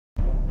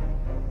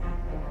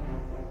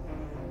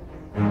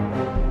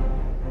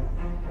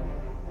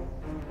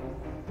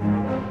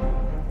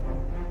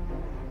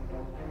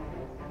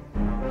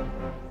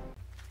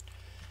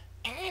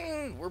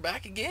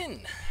back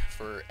again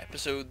for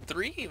episode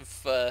 3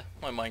 of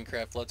my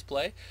Minecraft Let's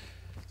Play.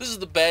 This is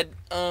the bed.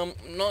 I'm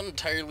not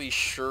entirely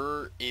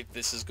sure if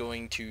this is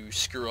going to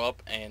screw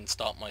up and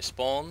stop my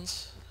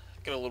spawns.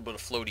 Got a little bit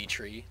of floaty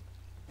tree.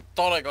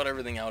 Thought I got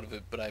everything out of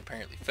it, but I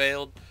apparently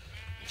failed.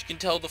 As you can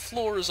tell, the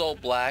floor is all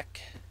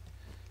black.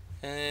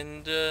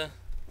 And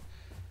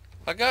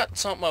I got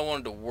something I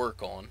wanted to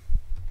work on.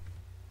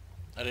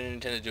 I didn't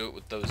intend to do it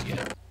with those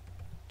yet.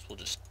 So we'll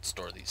just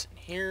store these in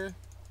here.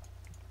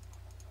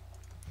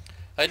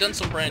 I done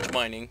some branch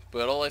mining,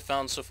 but all I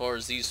found so far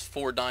is these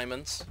 4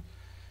 diamonds.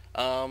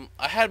 I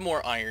had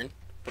more iron,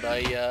 but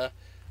I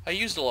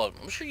used a lot of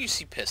them. I'm sure you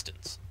see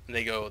pistons. And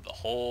they go the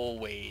whole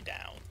way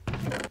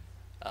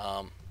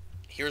down.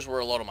 Here's where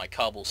a lot of my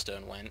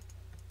cobblestone went.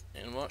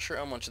 And I'm not sure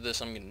how much of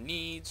this I'm going to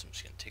need, so I'm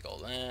just going to take all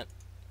that.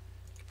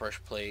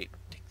 Pressure plate,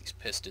 take these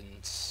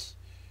pistons.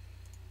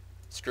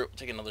 Screw it,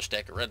 take another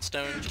stack of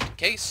redstone, just in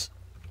case.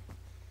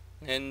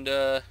 And,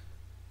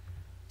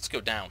 let's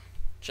go down,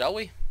 shall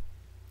we?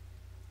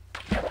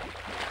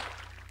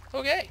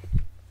 Okay.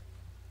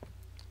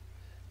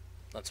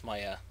 That's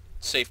my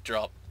safe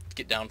drop.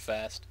 Get down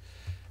fast.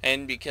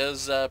 And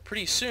because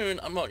pretty soon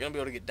I'm not going to be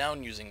able to get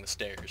down using the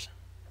stairs.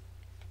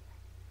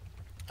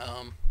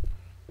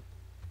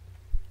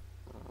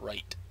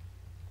 Right.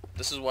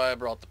 This is why I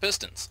brought the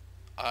pistons.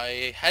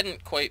 I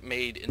hadn't quite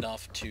made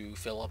enough to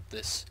fill up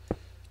this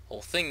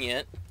whole thing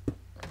yet.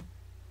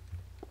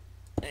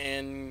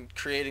 And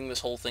creating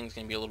this whole thing is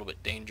going to be a little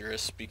bit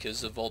dangerous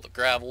because of all the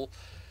gravel.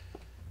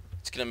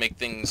 It's going to make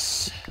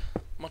things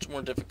much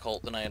more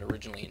difficult than I had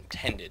originally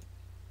intended.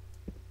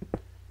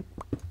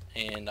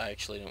 And I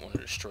actually didn't want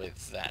to destroy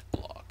that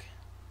block.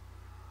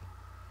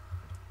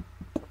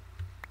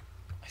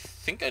 I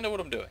think I know what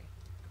I'm doing.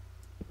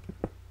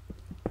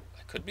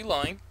 I could be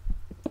lying.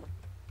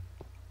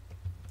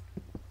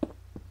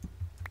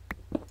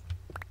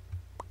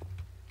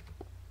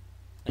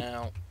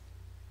 Now,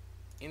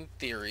 in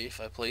theory, if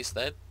I place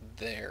that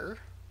there,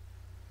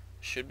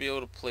 I should be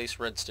able to place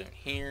redstone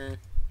here.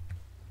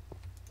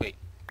 Wait,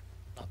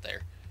 not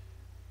there.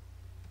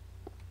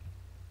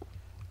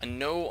 I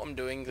know I'm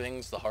doing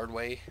things the hard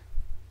way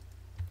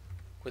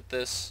with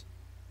this,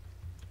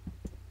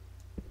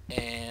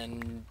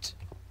 and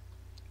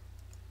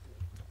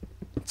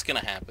it's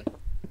gonna happen.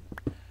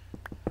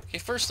 Okay,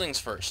 first things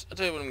first. I'll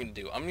tell you what I'm gonna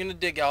do. I'm gonna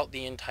dig out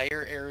the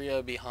entire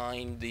area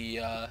behind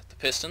the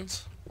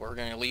pistons. We're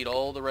gonna lead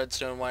all the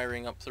redstone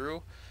wiring up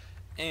through,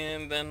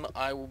 and then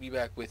I will be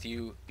back with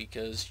you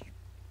because you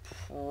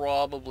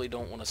probably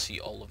don't want to see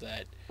all of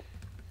that.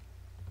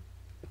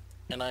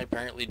 And I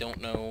apparently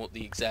don't know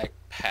the exact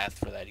path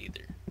for that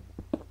either.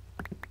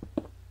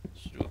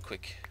 Let's do a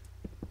quick...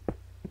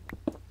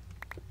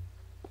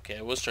 Okay,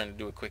 I was trying to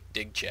do a quick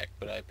dig check,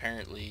 but I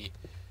apparently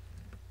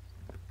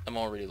am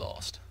already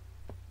lost.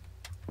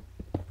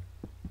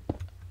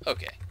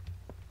 Okay.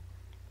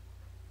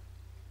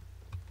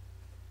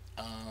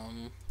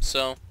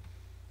 So,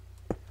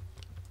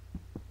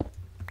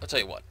 I'll tell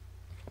you what.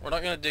 We're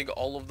not going to dig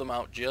all of them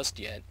out just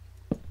yet.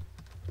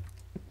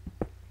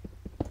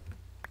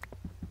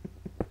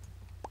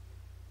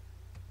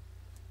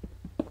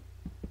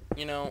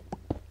 You know,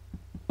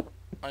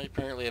 I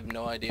apparently have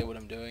no idea what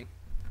I'm doing.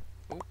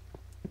 Oop.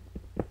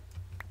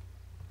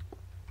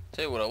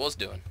 Tell you what I was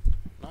doing.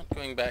 Not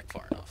going back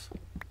far enough.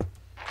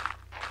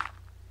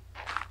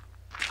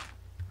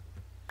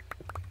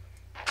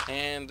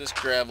 And this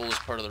gravel is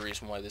part of the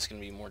reason why this is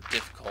going to be more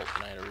difficult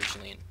than I had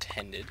originally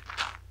intended.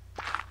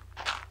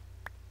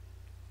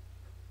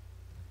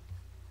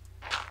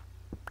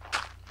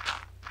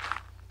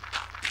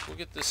 We'll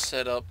get this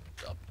set up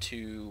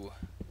to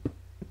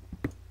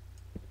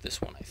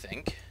this one, I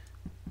think.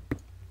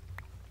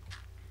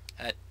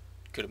 That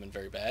could have been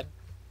very bad.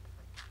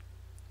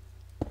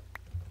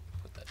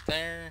 Put that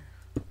there.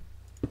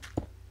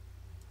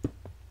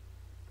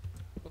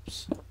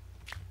 Whoops.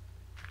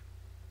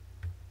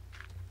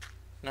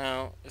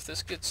 Now, if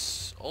this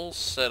gets all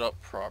set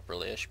up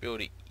properly, I should be able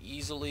to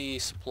easily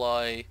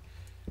supply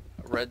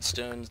a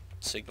redstone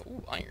signal.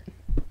 Ooh, iron.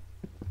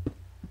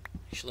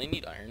 Actually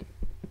need iron.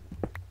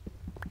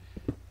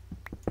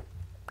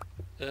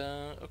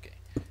 Okay.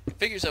 It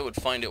figures I would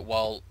find it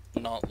while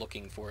not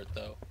looking for it,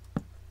 though.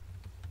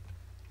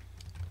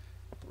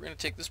 We're going to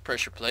take this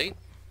pressure plate.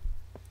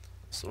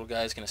 This little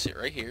guy's going to sit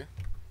right here.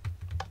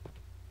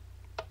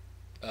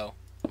 Oh,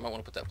 I might want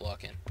to put that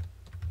block in.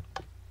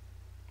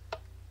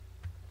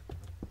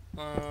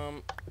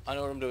 I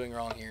know what I'm doing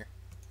wrong here.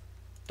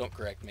 Don't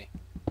correct me.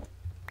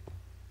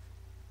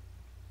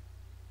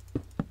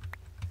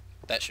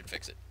 That should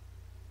fix it.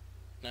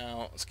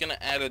 Now, it's going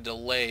to add a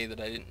delay that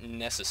I didn't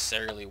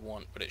necessarily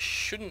want, but it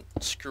shouldn't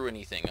screw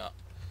anything up.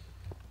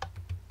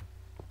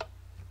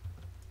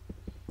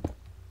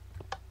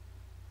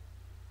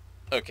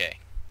 Okay.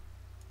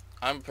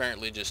 I'm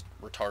apparently just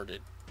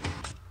retarded.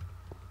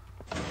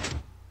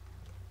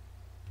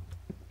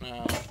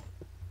 Now,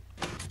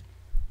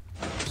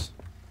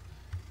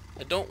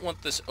 I don't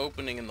want this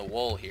opening in the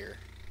wall here.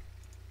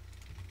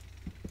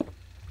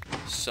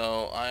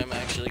 So I'm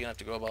actually going to have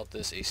to go about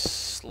this a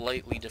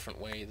slightly different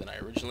way than I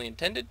originally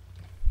intended.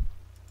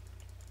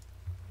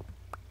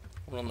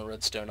 Run the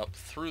redstone up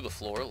through the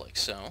floor like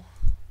so.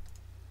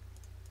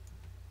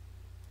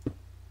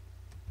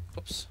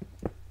 Oops.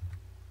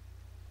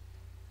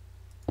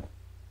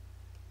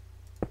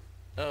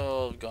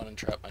 Oh, I've gone and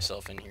trapped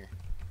myself in here.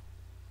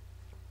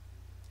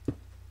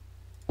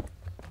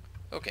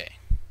 Okay.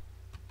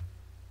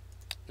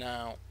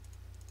 Now,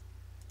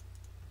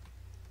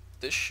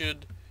 this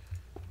should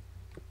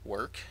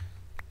work,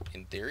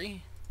 in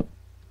theory.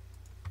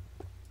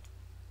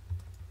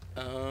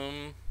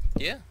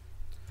 Yeah.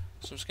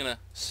 So I'm just gonna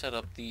set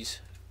up these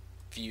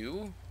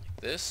few,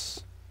 like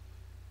this.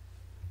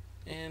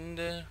 And,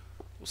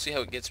 we'll see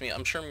how it gets me.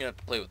 I'm sure I'm gonna have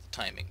to play with the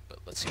timing, but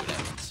let's see what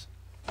happens.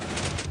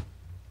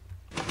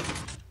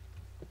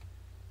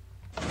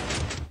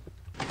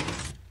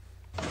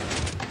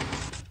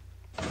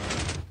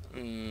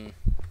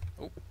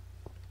 Oh. I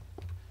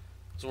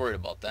was worried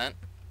about that.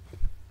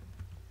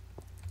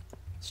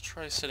 Let's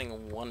try setting a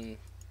 1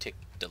 tick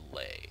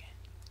delay.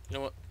 You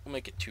know what? We'll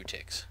make it 2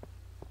 ticks.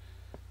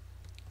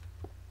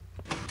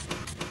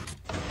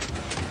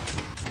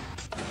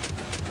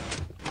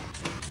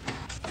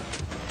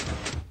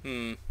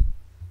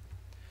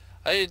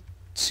 I had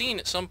seen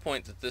at some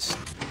point that this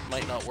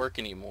might not work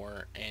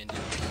anymore, and it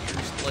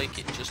appears like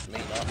it just may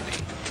not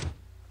be.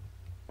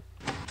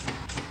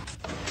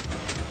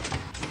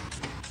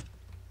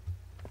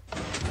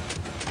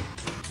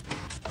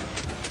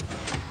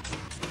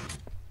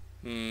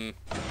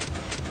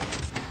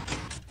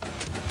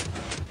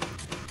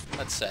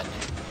 That's saddening.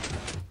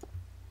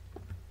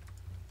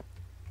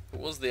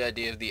 What was the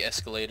idea of the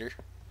escalator?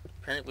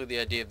 Apparently the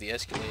idea of the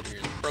escalator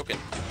is broken.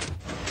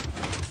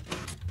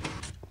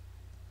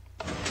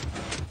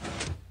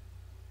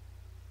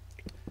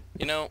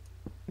 You know,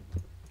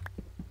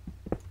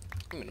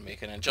 I'm going to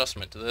make an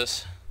adjustment to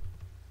this.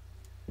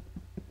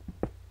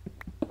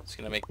 It's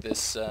going to make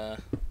this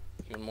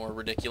even more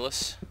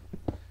ridiculous.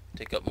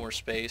 Take up more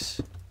space.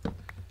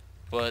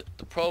 But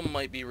the problem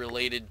might be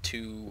related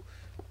to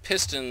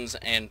pistons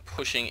and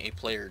pushing a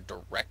player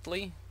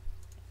directly,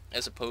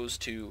 as opposed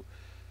to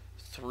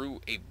through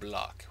a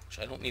block, which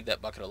I don't need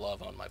that bucket of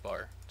lava on my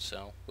bar,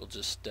 so we'll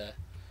just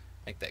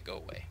make that go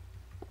away.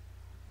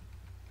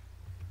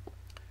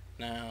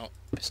 Now,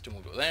 piston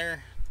will go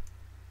there.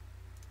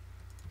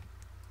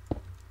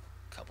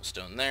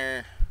 Cobblestone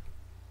there.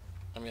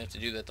 I'm going to have to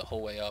do that the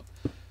whole way up.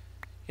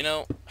 You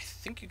know, I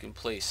think you can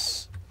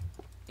place...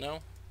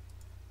 No?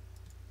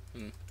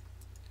 I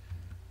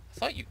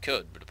thought you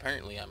could, but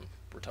apparently I'm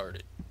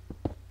retarded.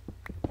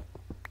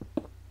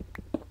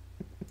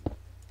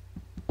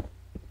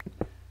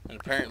 And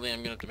apparently I'm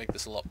going to have to make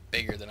this a lot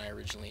bigger than I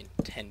originally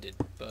intended,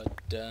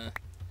 but,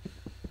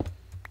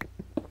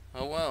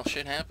 oh well,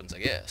 shit happens, I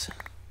guess.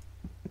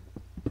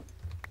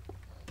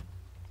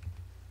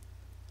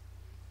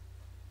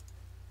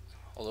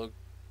 Although,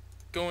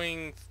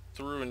 going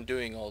through and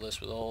doing all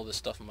this with all this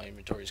stuff in my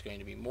inventory is going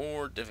to be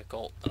more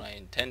difficult than I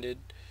intended.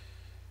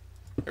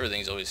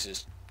 Everything's always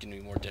just going to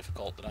be more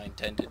difficult than I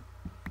intended.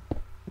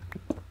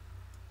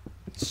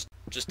 It's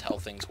just how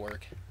things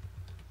work.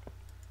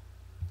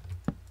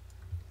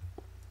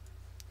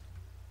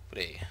 But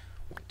hey,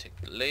 1 tick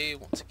delay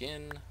once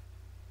again.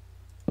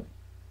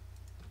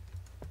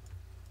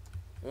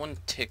 1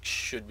 tick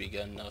should be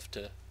good enough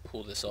to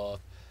pull this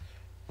off.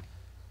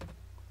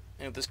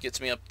 And if this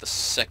gets me up the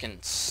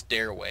 2nd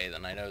stairway,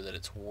 then I know that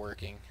it's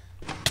working.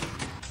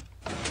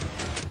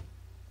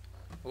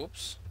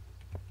 Oops.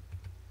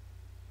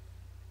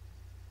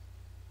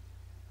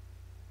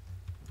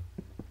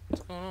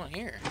 What's going on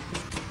here?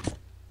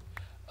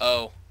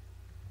 Oh.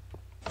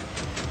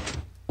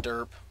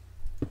 Derp.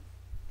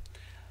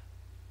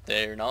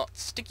 They're not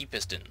sticky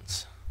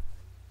pistons.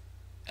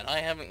 And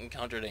I haven't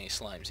encountered any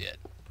slimes yet.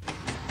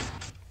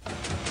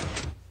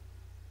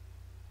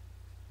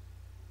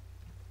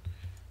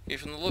 Okay,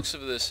 from the looks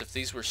of this, if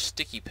these were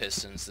sticky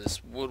pistons,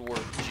 this would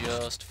work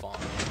just fine.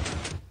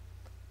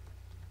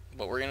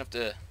 But we're gonna have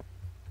to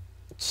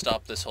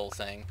stop this whole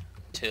thing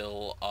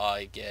till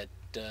I get,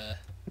 put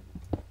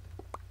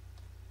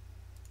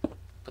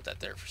that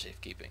there for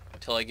safekeeping.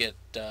 Until I get,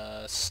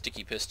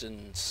 sticky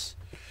pistons.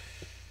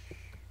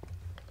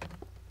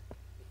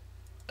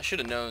 I should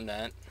have known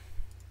that.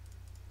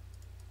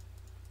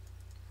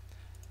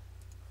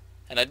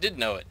 And I did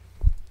know it,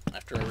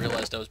 after I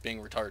realized I was being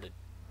retarded.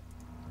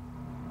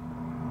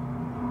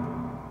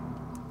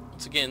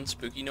 Once again,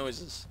 spooky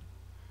noises.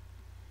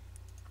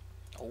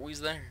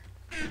 Always there.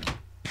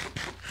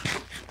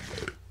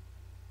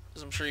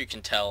 As I'm sure you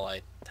can tell,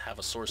 I have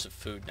a source of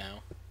food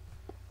now.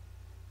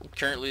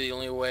 Currently, the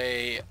only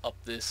way up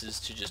this is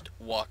to just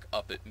walk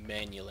up it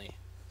manually.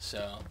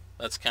 So,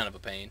 that's kind of a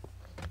pain.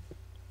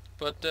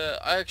 But,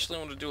 I actually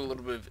want to do a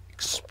little bit of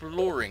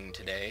exploring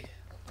today.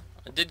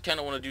 I did kind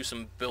of want to do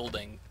some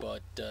building,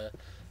 but, I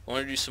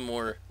want to do some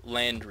more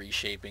land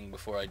reshaping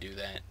before I do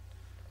that.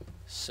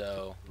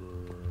 So,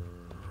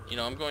 you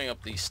know, I'm going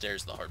up these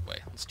stairs the hard way.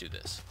 Let's do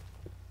this.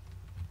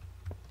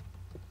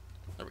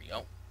 There we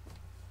go.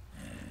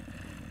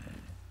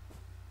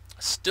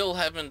 Still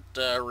haven't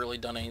really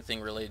done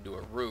anything related to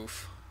a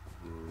roof.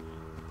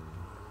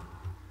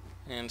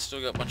 And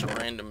still got a bunch of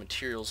random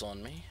materials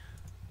on me.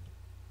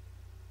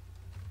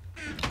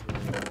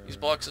 These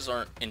boxes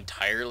aren't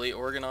entirely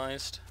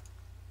organized.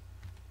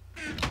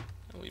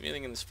 Don't leave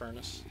anything in this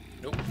furnace.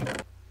 Nope.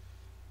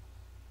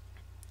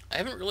 I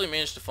haven't really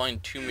managed to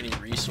find too many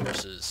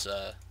resources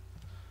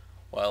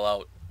while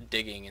out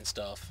digging and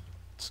stuff.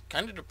 It's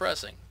kind of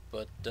depressing,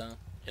 but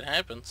it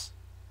happens.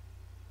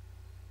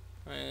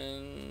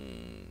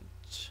 And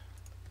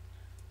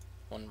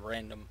one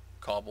random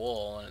cob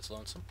wall and it's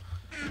lonesome.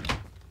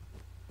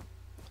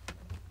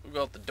 We'll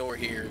go out the door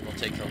here and we'll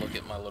take a look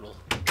at my little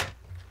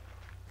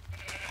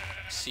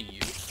CU.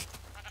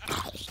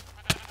 Oh.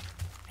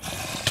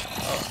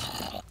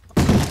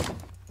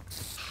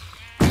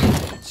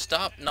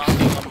 Stop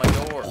knocking on my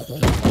door. Just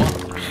walk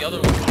through the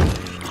other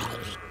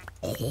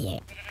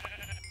one.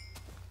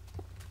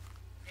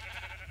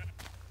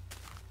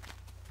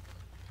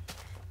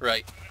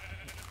 Right.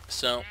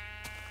 So,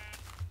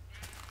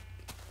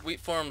 wheat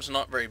farm's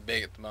not very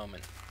big at the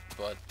moment,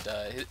 but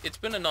it's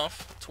been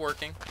enough. It's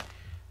working.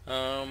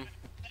 I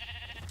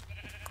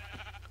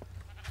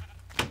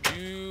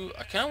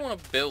kind of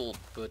want to build,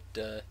 but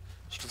as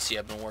you can see,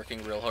 I've been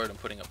working real hard on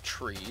putting up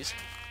trees.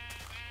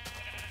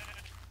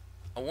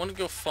 I want to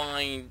go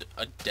find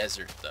a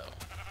desert, though.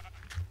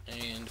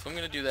 And if I'm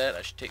going to do that,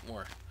 I should take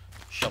more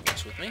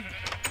shovels with me.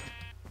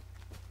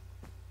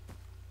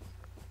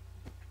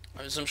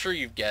 As I'm sure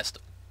you've guessed,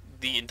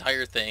 the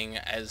entire thing,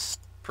 as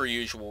per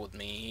usual with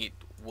me,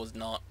 was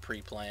not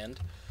pre-planned.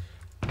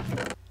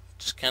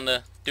 Just kind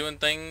of doing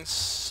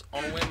things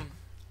on a whim,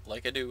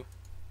 like I do.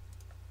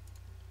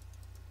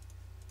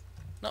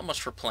 Not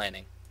much for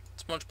planning.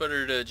 It's much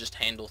better to just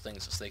handle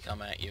things as they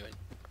come at you and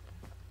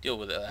deal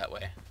with it that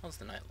way. How's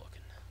the night looking?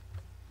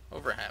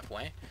 Over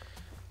halfway.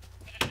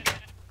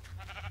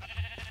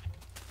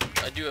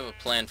 I do have a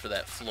plan for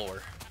that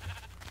floor.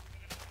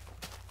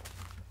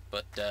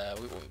 But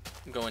we won't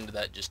go into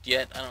that just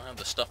yet. I don't have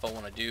the stuff I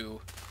want to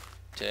do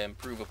to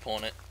improve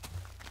upon it.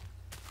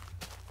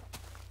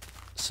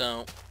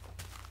 So,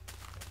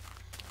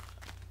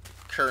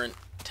 current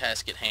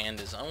task at hand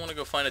is I want to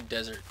go find a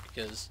desert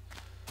because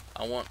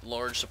I want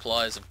large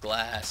supplies of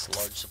glass,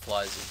 large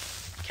supplies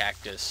of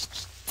cactus,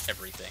 just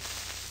everything.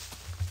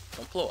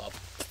 Don't blow up.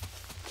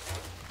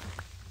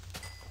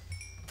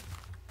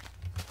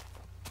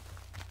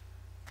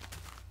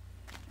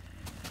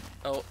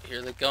 Oh,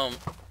 here they come.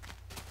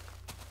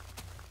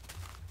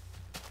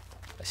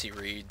 I see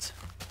reeds.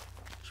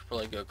 Should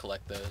probably go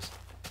collect those.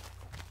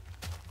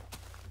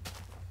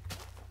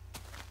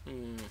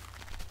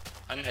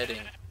 I'm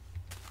heading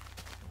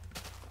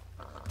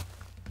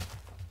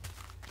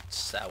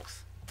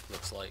south,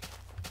 looks like.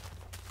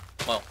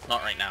 Well,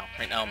 not right now.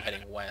 Right now I'm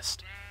heading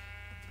west.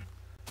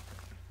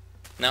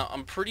 Now,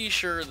 I'm pretty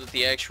sure that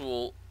the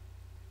actual...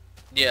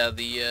 Yeah,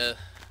 the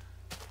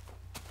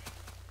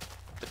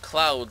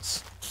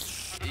clouds...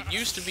 It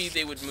used to be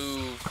they would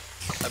move,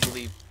 I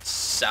believe,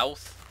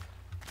 south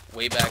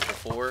way back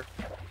before,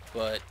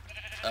 but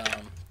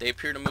they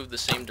appear to move the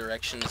same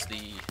direction as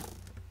the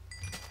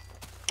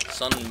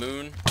sun and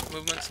moon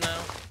movements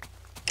now.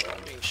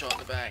 I'm being shot in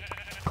the back.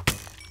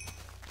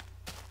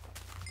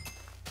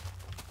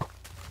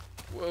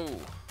 Whoa.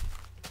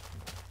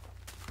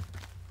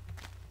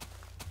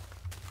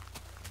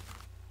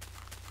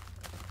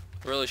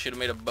 Really should have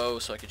made a bow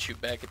so I could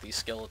shoot back at these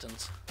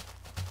skeletons.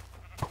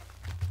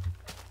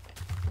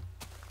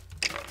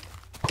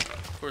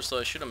 Of course, though,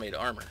 I should have made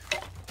armor.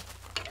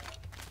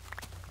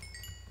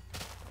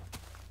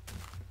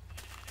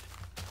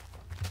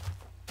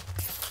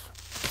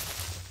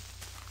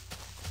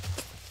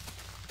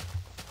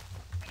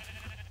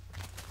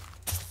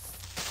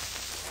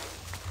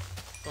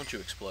 Don't you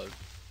explode.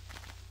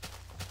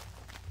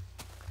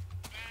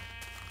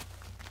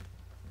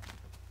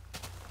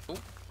 Oh,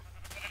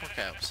 more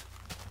cows.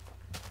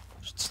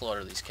 Should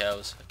slaughter these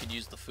cows. I could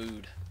use the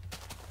food.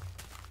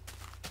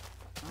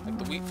 Like,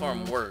 the wheat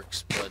farm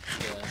works, but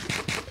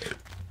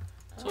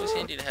it's always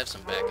handy to have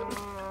some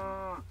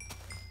backup.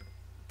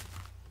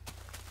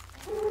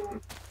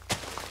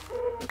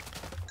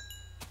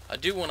 I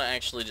do want to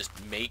actually just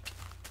make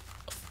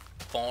a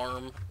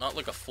farm, not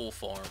like a full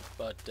farm,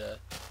 but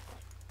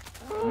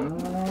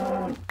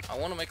I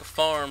want to make a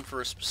farm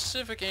for a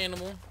specific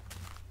animal.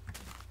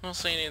 I'm not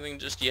saying anything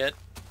just yet.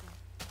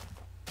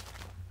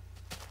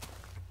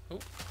 Oh.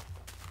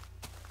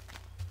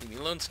 Leave me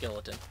alone,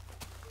 skeleton.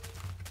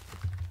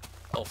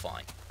 Oh,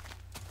 fine.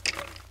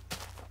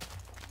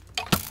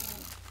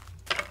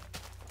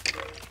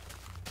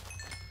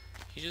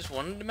 He just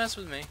wanted to mess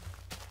with me.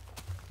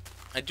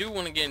 I do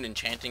want to get an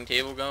enchanting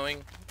table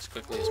going as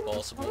quickly as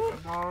possible.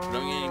 I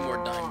don't get any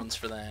more diamonds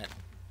for that.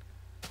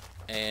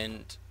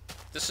 And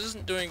this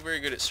isn't doing very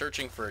good at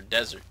searching for a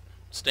desert.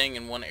 Staying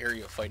in one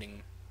area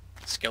fighting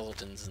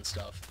skeletons and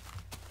stuff.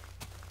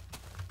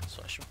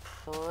 So I should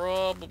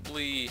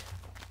probably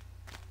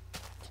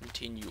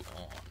continue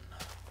on.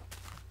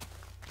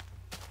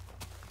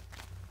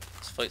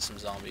 Let's fight some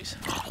zombies.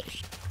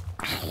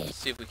 Let's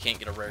see if we can't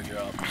get a rare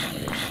drop.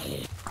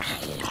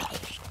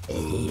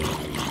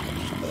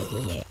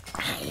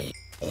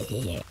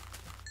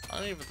 I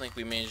don't even think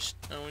we managed...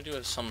 No, we do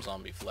have some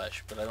zombie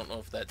flesh, but I don't know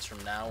if that's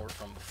from now or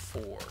from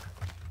before.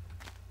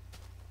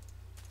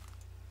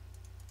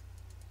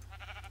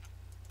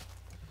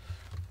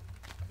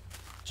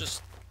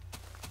 Just,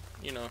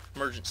 you know,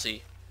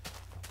 emergency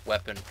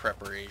weapon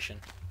preparation.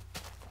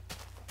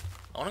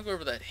 I want to go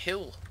over that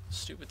hill.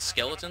 Stupid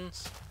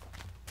skeletons.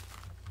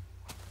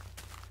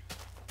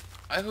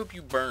 I hope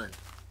you burn.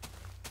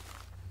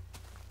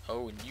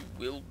 Oh, and you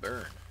will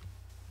burn.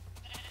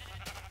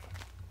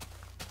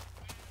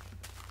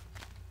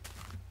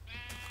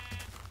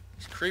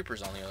 These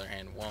creepers, on the other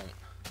hand, won't.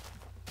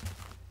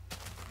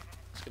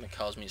 It's gonna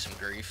cause me some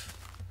grief.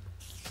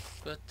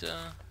 But,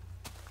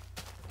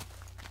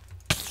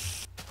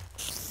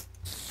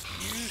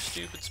 you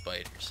stupid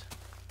spiders.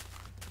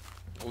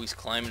 Always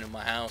climbing in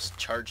my house,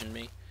 charging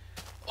me.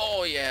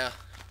 Oh, yeah.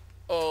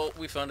 Oh,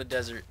 we found a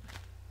desert.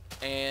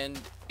 And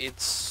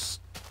it's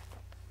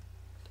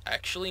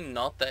actually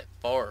not that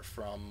far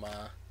from,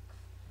 where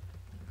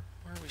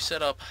we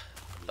set up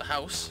the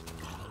house.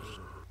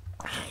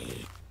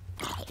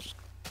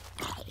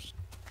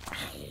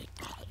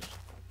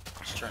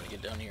 Just trying to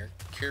get down here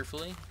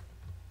carefully.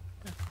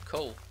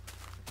 Coal.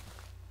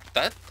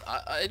 That,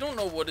 I don't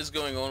know what is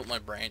going on with my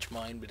branch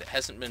mine, but it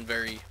hasn't been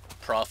very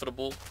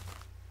profitable.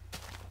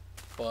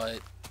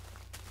 But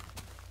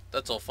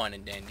that's all fine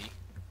and dandy.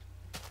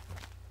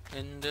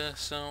 And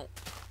so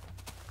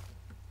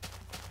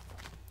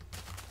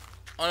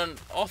on an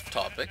off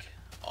topic,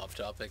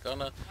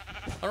 on a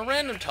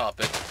random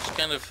topic, which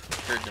kind of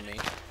occurred to me,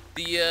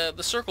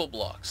 the circle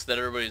blocks that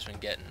everybody's been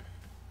getting.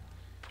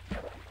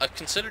 I've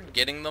considered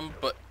getting them,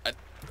 but I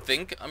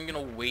think I'm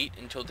gonna wait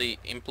until they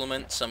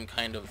implement some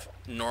kind of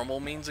normal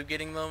means of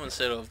getting them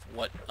instead of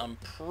what I'm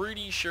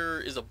pretty sure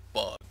is a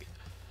bug.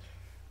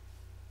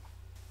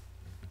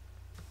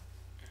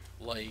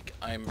 Like,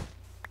 I'm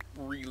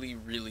really,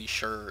 really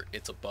sure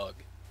it's a bug.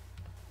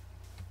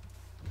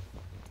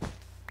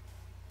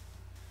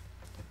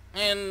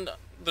 And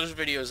there's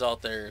videos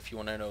out there if you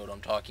want to know what I'm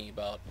talking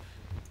about.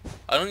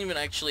 I don't even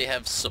actually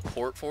have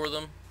support for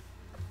them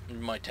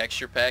in my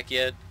texture pack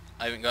yet.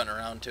 I haven't gotten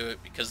around to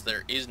it because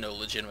there is no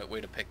legitimate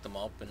way to pick them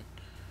up, and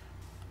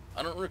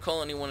I don't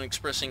recall anyone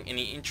expressing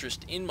any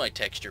interest in my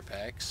texture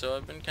pack, so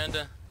I've been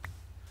kinda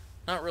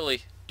not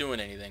really doing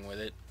anything with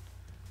it.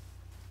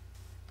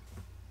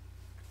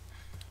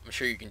 I'm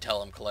sure you can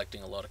tell I'm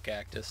collecting a lot of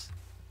cactus.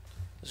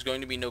 There's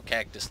going to be no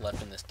cactus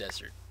left in this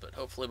desert, but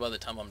hopefully by the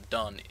time I'm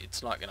done,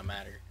 it's not going to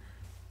matter.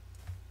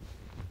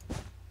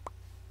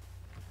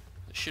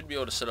 I should be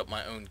able to set up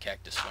my own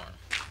cactus farm.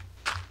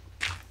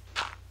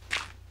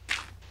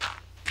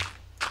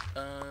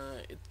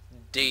 It's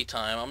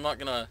daytime. I'm not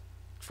going to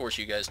force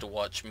you guys to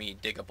watch me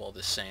dig up all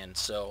this sand,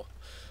 so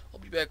I'll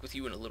be back with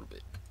you in a little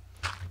bit.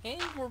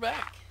 And we're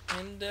back.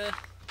 And,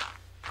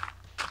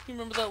 you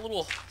remember that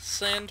little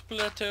sand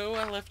plateau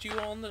I left you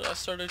on that I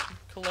started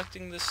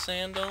collecting this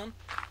sand on?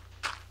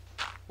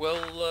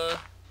 Well,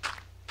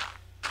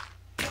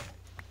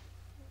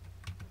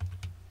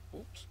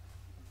 oops.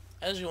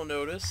 As you'll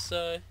notice,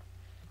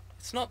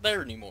 it's not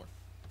there anymore.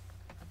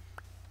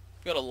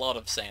 I've got a lot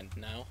of sand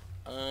now.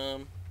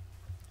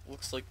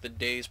 Looks like the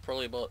day's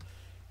probably about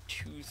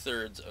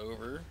 2/3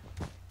 over.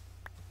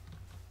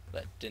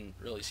 That didn't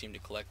really seem to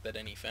collect that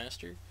any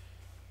faster.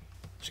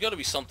 There's got to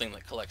be something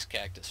that collects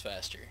cactus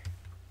faster.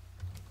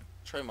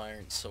 Try my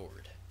iron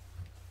sword.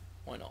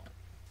 Why not?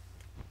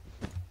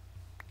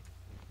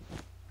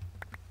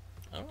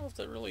 I don't know if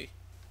that really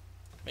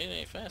made it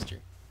any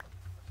faster.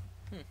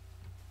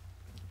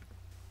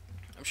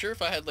 I'm sure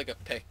if I had like a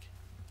pick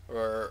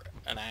or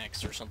an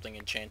axe or something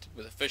enchanted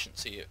with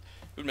efficiency, it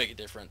would make a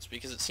difference,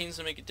 because it seems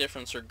to make a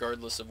difference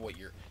regardless of what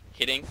you're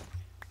hitting,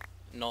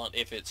 not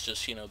if it's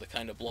just, you know, the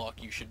kind of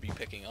block you should be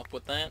picking up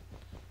with that.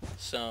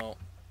 So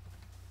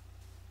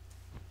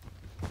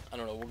I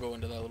don't know, we'll go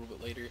into that a little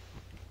bit later.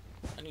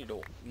 I need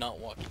to not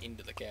walk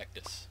into the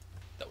cactus.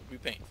 That would be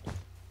painful.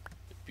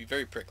 It'd be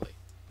very prickly.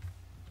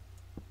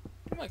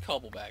 Get my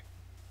cobble back.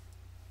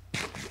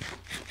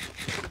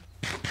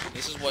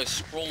 This is why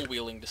scroll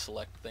wheeling to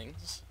select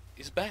things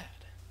is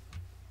bad.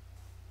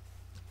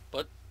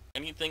 But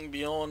anything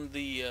beyond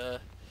the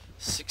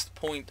 6th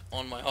point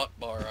on my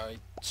hotbar, I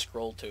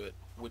scroll to it,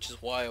 which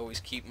is why I always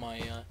keep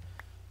my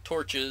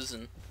torches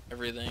and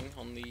everything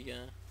on the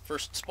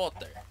first spot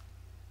there.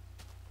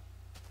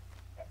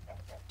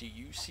 Do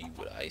you see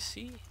what I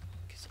see?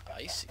 Because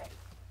I see it.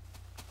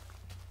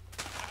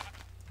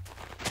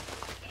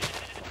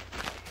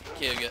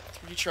 Okay, I got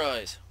 3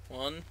 tries.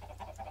 1,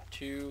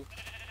 2,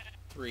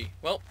 3.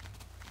 Well,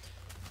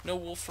 no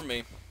wolf for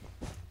me.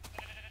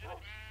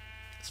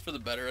 It's for the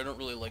better. I don't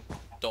really like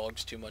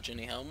dogs too much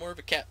anyhow. I'm more of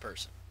a cat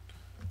person.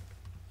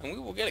 And we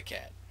will get a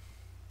cat.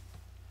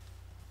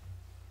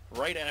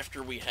 Right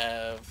after we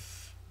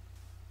have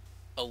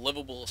a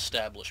livable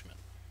establishment.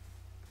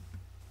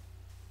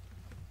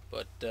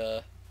 But,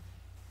 let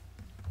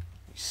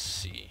me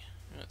see.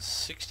 I got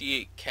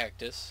 68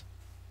 cactus.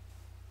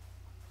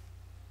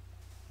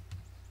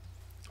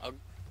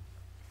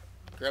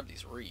 grab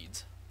these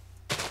reeds.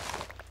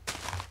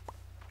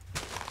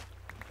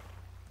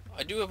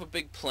 I do have a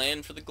big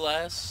plan for the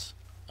glass.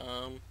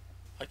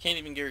 I can't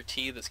even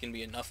guarantee that's going to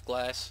be enough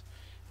glass,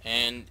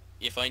 and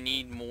if I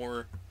need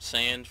more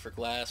sand for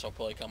glass, I'll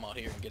probably come out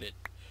here and get it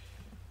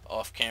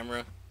off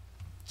camera,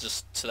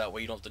 just so that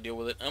way you don't have to deal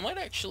with it. I might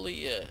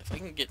actually, if I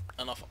can get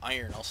enough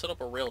iron, I'll set up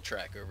a rail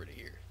track over to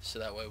here, so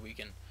that way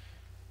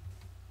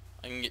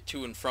I can get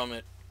to and from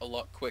it a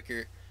lot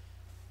quicker,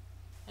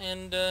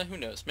 and who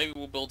knows, maybe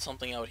we'll build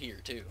something out here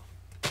too.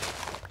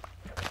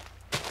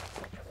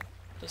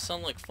 Does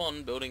sound like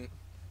fun building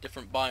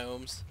different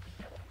biomes.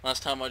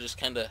 Last time I just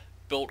kind of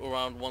built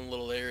around one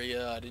little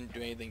area. I didn't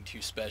do anything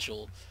too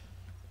special.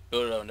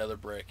 Built out another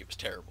brick. It was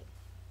terrible.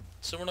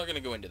 So we're not going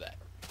to go into that.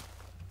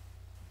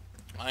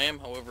 I am,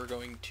 however,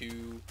 going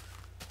to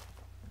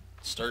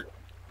start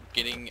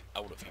getting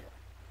out of here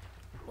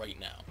right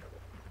now,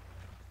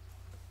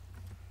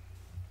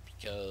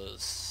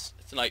 because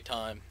it's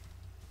nighttime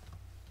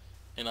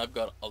and I've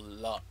got a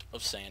lot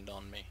of sand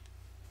on me.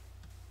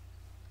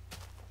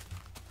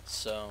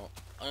 So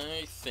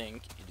I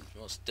think it is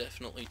most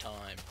definitely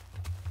time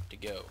to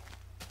go.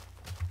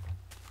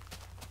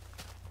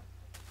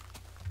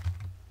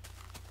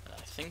 And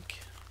I think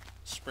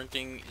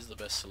sprinting is the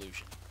best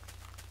solution.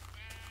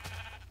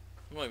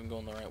 I'm not even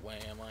going the right way,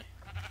 am I?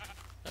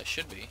 I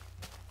should be.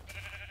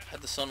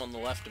 Had the sun on the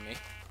left of me.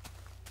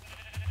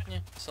 Yeah,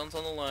 sun's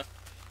on the left.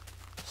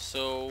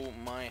 So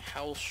my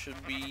house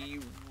should be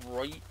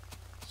right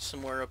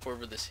somewhere up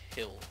over this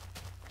hill.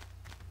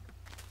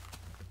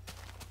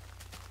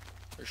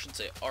 Or I should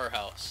say our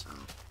house.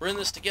 We're in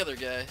this together,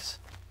 guys.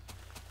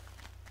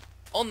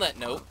 On that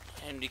note,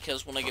 and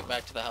because when I get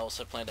back to the house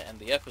I plan to end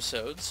the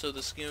episode, so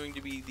this is going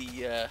to be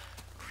the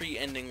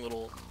pre-ending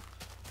little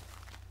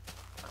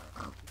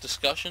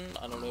discussion,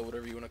 I don't know,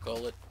 whatever you want to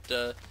call it.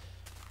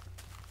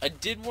 I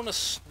did want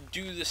to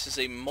do this as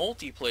a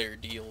multiplayer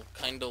deal,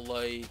 kind of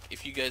like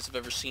if you guys have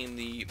ever seen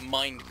the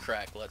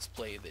Mindcrack Let's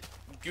Play that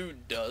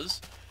Good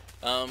does.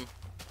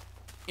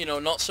 You know,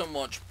 not so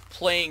much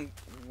playing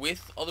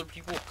with other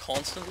people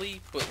constantly,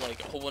 but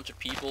like a whole bunch of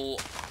people,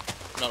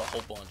 not a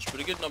whole bunch,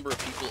 but a good number of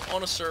people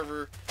on a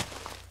server,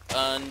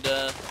 and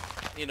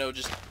you know,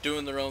 just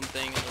doing their own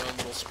thing in their own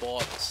little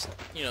spots,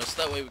 you know,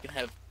 so that way we can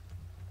have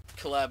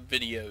collab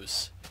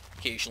videos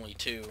occasionally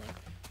too.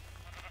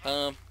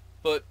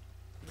 But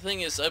the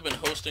thing is, I've been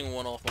hosting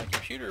one off my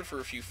computer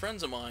for a few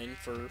friends of mine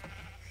for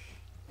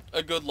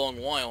a good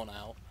long while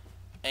now,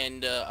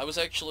 and I was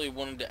actually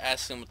wanting to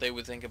ask them what they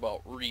would think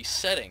about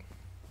resetting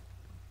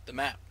the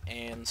map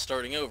and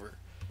starting over.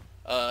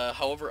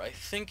 However, I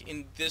think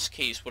in this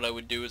case what I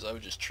would do is I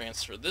would just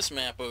transfer this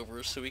map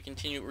over so we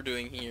continue what we're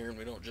doing here and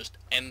we don't just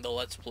end the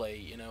Let's Play,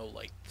 you know,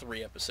 like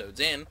 3 episodes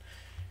in,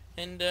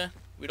 and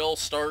we'd all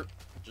start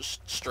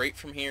just straight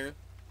from here.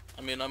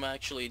 I mean, I'm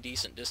actually a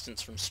decent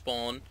distance from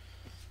spawn.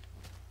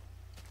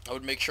 I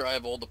would make sure I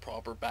have all the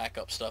proper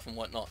backup stuff and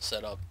whatnot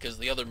set up, because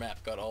the other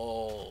map got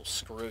all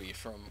screwy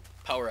from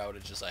power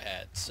outages I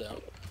had,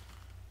 so...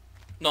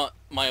 Not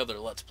my other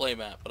Let's Play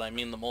map, but I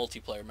mean the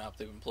multiplayer map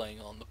they've been playing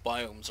on. The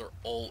biomes are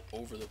all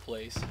over the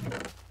place.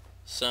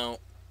 So,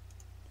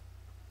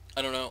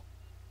 I don't know.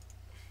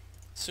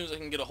 As soon as I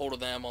can get a hold of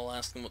them, I'll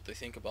ask them what they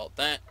think about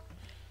that.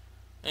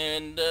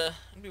 And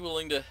I'd be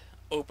willing to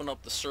open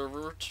up the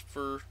server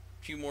for a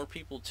few more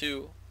people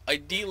too.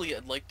 Ideally,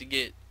 I'd like to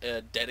get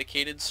a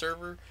dedicated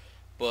server,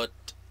 but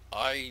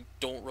I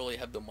don't really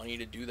have the money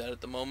to do that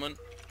at the moment.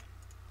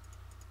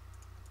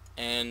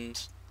 And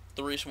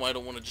the reason why I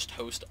don't want to just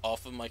host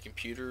off of my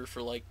computer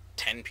for like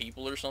 10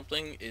 people or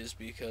something is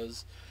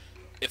because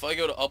if I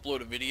go to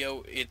upload a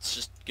video, it's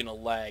just gonna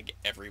lag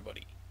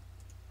everybody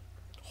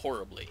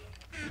horribly.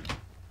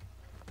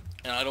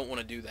 And I don't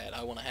want to do that.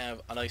 I want to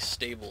have a nice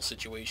stable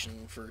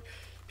situation for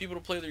people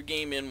to play their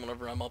game in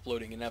whenever I'm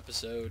uploading an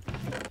episode.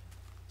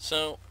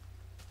 So,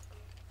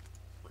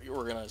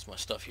 reorganize my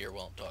stuff here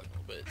while I'm talking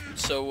a little bit.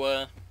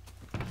 So,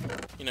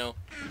 you know,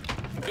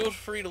 feel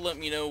free to let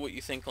me know what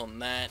you think on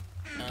that.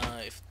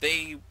 If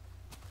they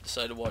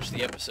decide to watch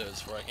the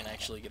episodes where I can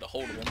actually get a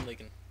hold of them, they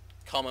can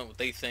comment what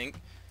they think.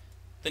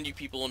 Then you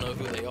people will know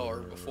who they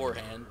are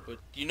beforehand, but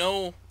you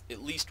know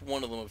at least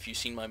one of them if you've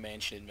seen my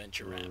Mansion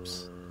Adventure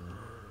maps.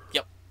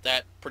 Yep,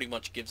 that pretty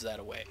much gives that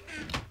away.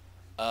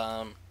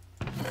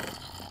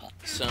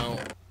 So,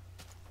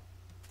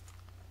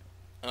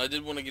 and I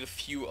did want to get a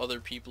few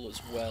other people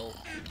as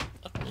well.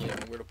 I don't really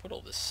know where to put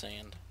all this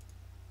sand.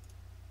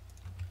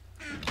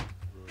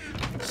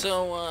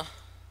 So,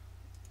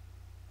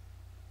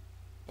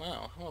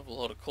 wow, I have a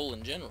lot of coal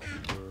in general.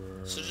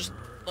 So just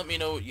let me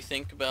know what you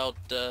think about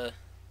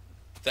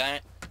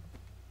that.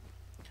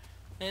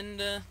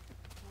 And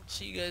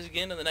see you guys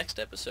again in the next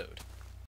episode.